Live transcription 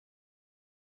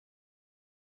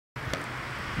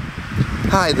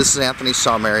Hi, this is Anthony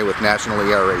Salmeri with National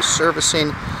ERA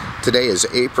Servicing. Today is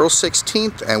April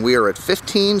 16th and we are at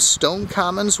 15 Stone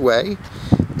Commons Way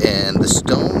in the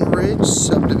Stone Ridge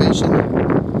subdivision,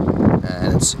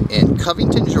 and it's in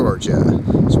Covington, Georgia.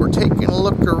 So we're taking a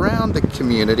look around the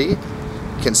community.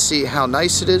 You can see how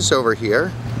nice it is over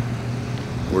here.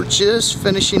 We're just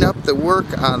finishing up the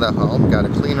work on the home. Got a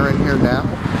cleaner in here now.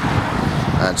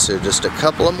 And so just a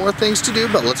couple of more things to do,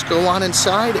 but let's go on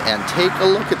inside and take a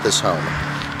look at this home.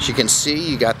 As you can see,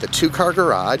 you got the two-car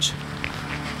garage,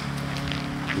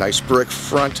 nice brick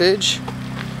frontage,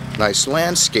 nice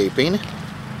landscaping.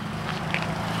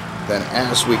 Then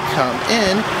as we come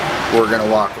in, we're going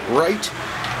to walk right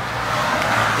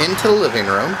into the living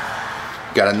room.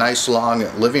 Got a nice long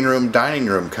living room, dining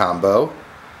room combo.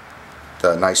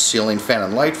 The nice ceiling fan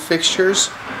and light fixtures.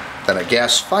 Then a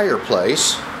gas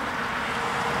fireplace.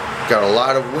 Got a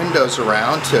lot of windows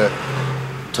around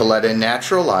to let in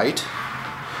natural light.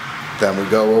 Then we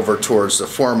go over towards the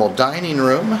formal dining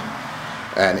room,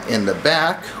 and in the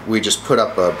back we just put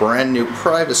up a brand new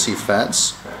privacy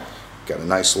fence. Got a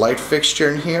nice light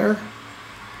fixture in here,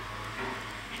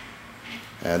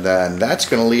 and then that's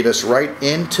going to lead us right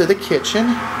into the kitchen.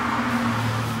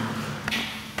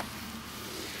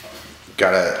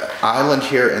 Got an island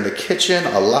here in the kitchen,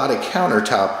 a lot of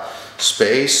countertop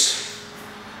space,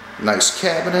 nice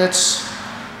cabinets.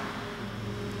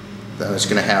 Then it's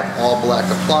going to have all black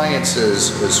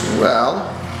appliances as well.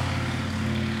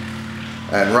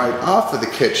 And right off of the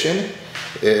kitchen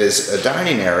is a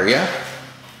dining area.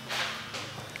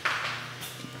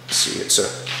 See, it's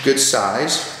a good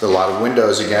size. A lot of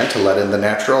windows again to let in the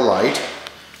natural light.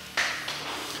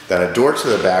 Then a door to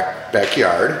the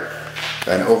backyard.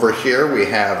 Then over here we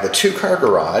have the two-car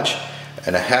garage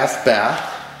and a half bath.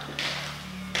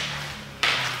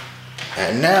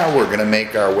 And now we're going to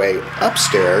make our way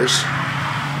upstairs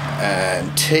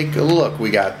and take a look.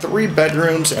 We got 3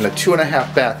 bedrooms and a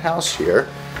 2.5 bath house here.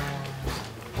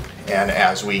 And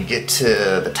as we get to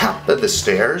the top of the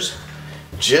stairs,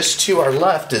 just to our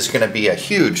left is going to be a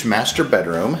huge master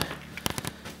bedroom.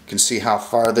 You can see how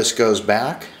far this goes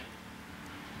back.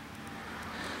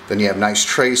 Then you have nice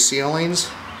tray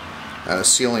ceilings and a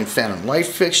ceiling fan and light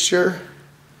fixture.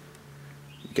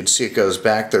 You can see it goes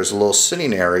back. There's a little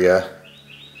sitting area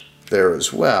there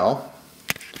as well.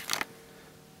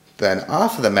 Then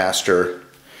off of the master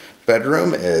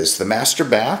bedroom is the master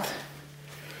bath,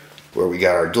 where we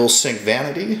got our dual sink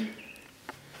vanity.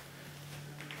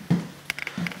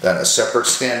 Then a separate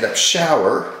stand-up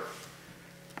shower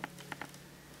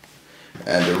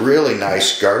and a really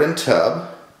nice garden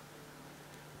tub.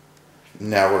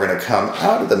 Now we're going to come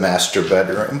out of the master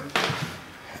bedroom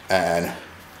and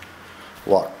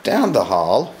walk down the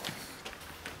hall.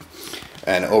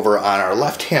 And over on our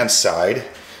left-hand side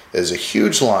is a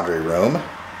huge laundry room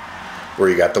where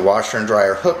you got the washer and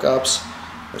dryer hookups,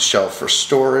 a shelf for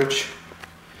storage.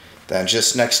 Then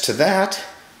just next to that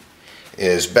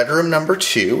is bedroom number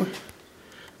 2,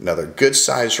 another good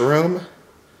sized room,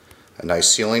 a nice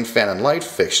ceiling fan and light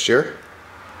fixture.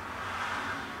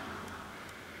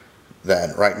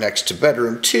 Then right next to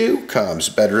bedroom 2 comes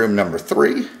bedroom number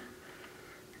 3,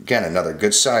 again another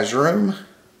good sized room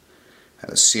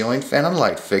and a ceiling fan and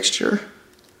light fixture.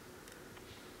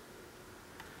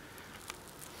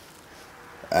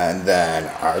 And then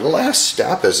our last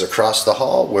stop is across the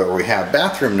hall where we have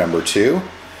bathroom number 2.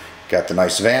 Got the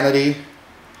nice vanity,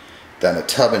 then a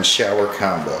tub and shower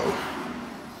combo.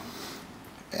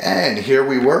 And here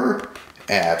we were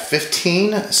at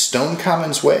 15 Stone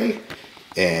Commons Way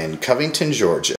in Covington, Georgia.